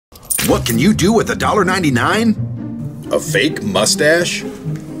What can you do with $1.99? A fake mustache?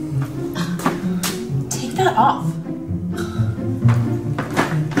 Take that off.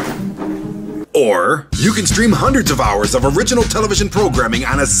 Or you can stream hundreds of hours of original television programming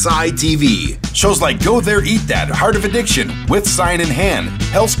on ASY TV. Shows like Go There Eat That, Heart of Addiction, With Sign in Hand,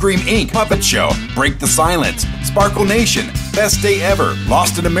 Hellscream Inc., Puppet Show, Break the Silence, Sparkle Nation, Best Day Ever,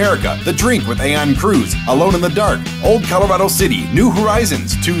 Lost in America, The Drink with Aeon Cruz, Alone in the Dark, Old Colorado City, New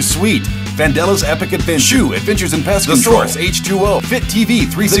Horizons, Too Sweet, Vandella's Epic Adventure, Shoe, Adventures in Pest Control, The Source, H2O, Fit TV,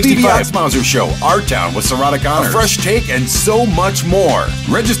 365, The Mauser Show, Our Town with Serrata Connors, A Fresh Take, and so much more.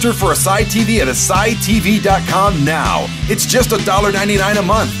 Register for ASY TV at ASYTV.com now. It's just $1.99 a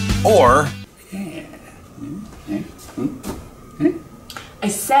month. Or... I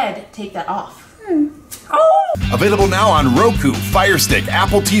said take that off. Available now on ROKU, FIRESTICK,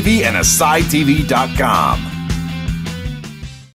 Apple TV, and ASYTV.com.